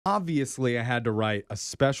Obviously, I had to write a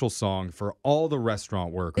special song for all the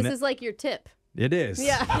restaurant work. This is like your tip. It is.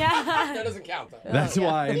 Yeah. That doesn't count, though. That's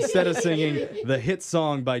why instead of singing the hit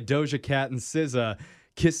song by Doja Cat and SZA,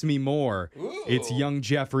 Kiss Me More, it's Young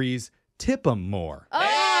Jeffrey's Tip 'em More. Oh, Hey,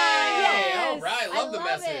 yes. all right. Love the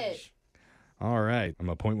message. It. All right. I'm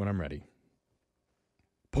going to point when I'm ready.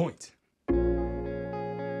 Point.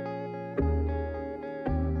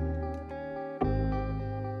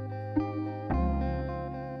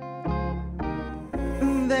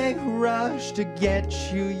 They rush to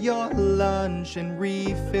get you your lunch and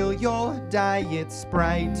refill your Diet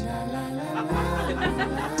Sprite.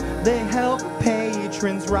 They help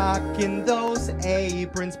patrons rockin' those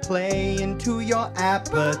aprons play into your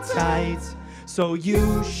appetite. So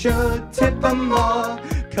you should tip 'em more,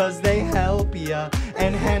 'cause they help ya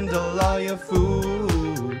and handle all your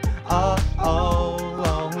food.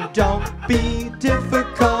 Don't be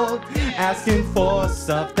difficult asking for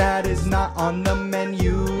stuff that is not on the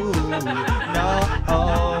menu. No,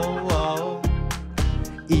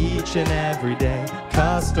 each and every day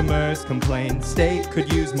customers complain steak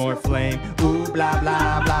could use more flame. Ooh, blah,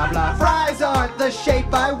 blah, blah, blah. Fries aren't the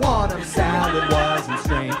shape I want them. Salad wasn't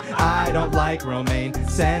strained. I don't like romaine.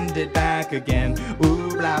 Send it back again. Ooh,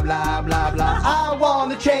 blah, blah, blah, blah. I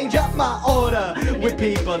want to change up my order. With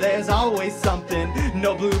people, there's always something.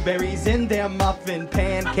 No blueberries in their muffin.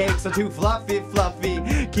 Pancakes are too fluffy.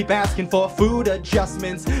 Keep asking for food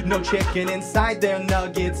adjustments. No chicken inside their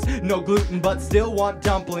nuggets. No gluten, but still want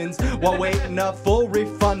dumplings. While waiting up full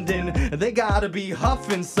refunding, they gotta be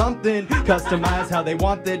huffing something. Customize how they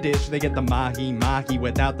want their dish. They get the mahi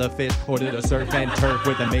without the fish. Ordered a surf and turf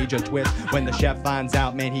with a major twist. When the chef finds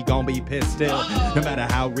out, man, he gon' be pissed still. No matter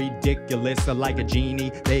how ridiculous, like a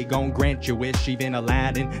genie, they gon' grant your wish. Even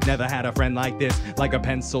Aladdin never had a friend like this. Like a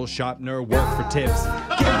pencil sharpener, work for tips.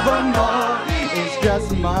 Give them more, it's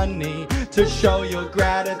just money to show your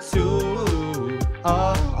gratitude.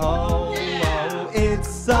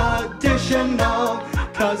 It's additional,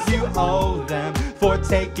 'cause you owe them for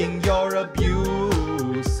taking your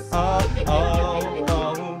abuse.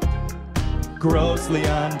 Grossly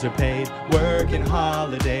underpaid, working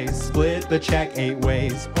holidays, split the check 8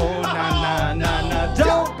 ways. Oh, nah.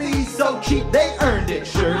 Don't be so cheap, they earned it.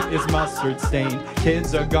 Shirt is mustard stained,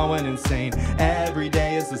 kids are going insane. Every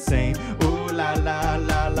day is the same. Ooh, la, la,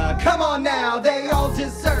 la, la. Come on now, they all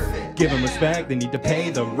deserve it. Give them respect, they need to pay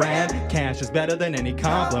the rent. Cash is better than any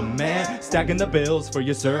compliment. Stacking the bills for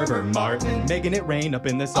your server, Martin. Making it rain up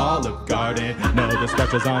in this Olive Garden. No, the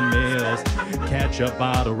specials on meals. Ketchup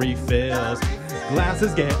bottle refills.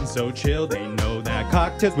 Glasses getting so chill, they know that.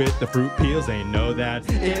 Cocktails with the fruit peels, they know that.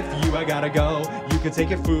 If I gotta go, you can take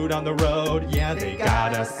your food on the road. Yeah, they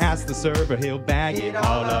got us. Ask the server, he'll bag it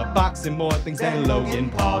all up. Boxing more things than Logan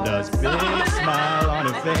Paul does. Big smile on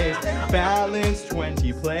her face, balanced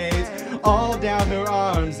 20 plates. All down her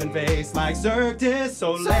arms and face like Cirque du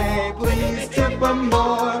Soleil. Please tip 'em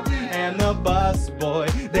more. And the bus boy,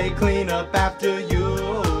 they clean up after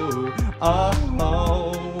you.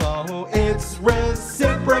 It's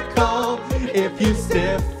reciprocal if you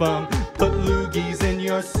stiff 'em. Put loogies in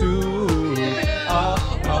your soup.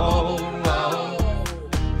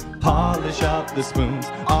 Polish up the spoons,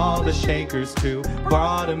 all the shakers too.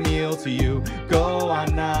 Brought a meal to you. Go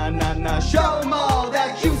on, nah. Show 'em all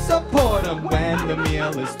that you support 'em. When the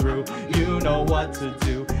meal is through, you know what to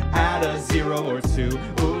do. Add a 0 or 2.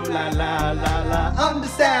 Ooh, la, la, la, la.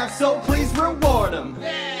 Understaffed, so please reward 'em.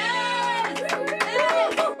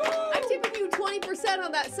 I'm tipping you 20%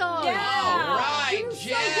 on that song. All right,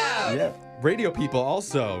 Jeff. Yeah. Radio people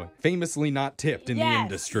also famously not tipped in the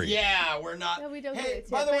industry. Yeah, we're not. No, we don't get Hey, it,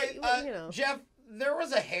 by the way, but, you know. Jeff, there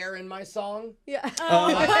was a hair in my song. Yeah.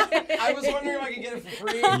 I was wondering if I could get it for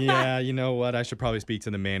free. Yeah, you know what? I should probably speak to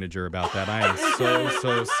the manager about that. I am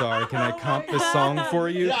so sorry. Can I comp this song for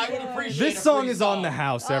you? Yeah, I would appreciate This a song free is on the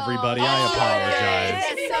house, everybody. I Oh, apologize.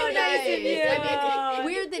 That's so nice. I mean,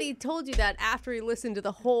 weird that he told you that after he listened to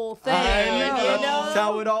the whole thing. I know. You know? That's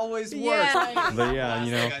how it always works. Yeah. But yeah,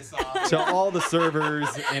 you know, to all the servers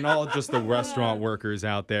and all just the restaurant workers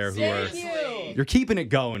out there who are, you're keeping it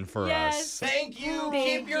going for us. Thank you.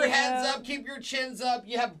 Keep your heads up. Keep your chins up.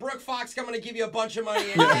 You have Brooke Fox coming to give you a bunch of money.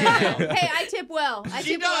 Hey, I tip well.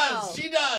 She does. She does.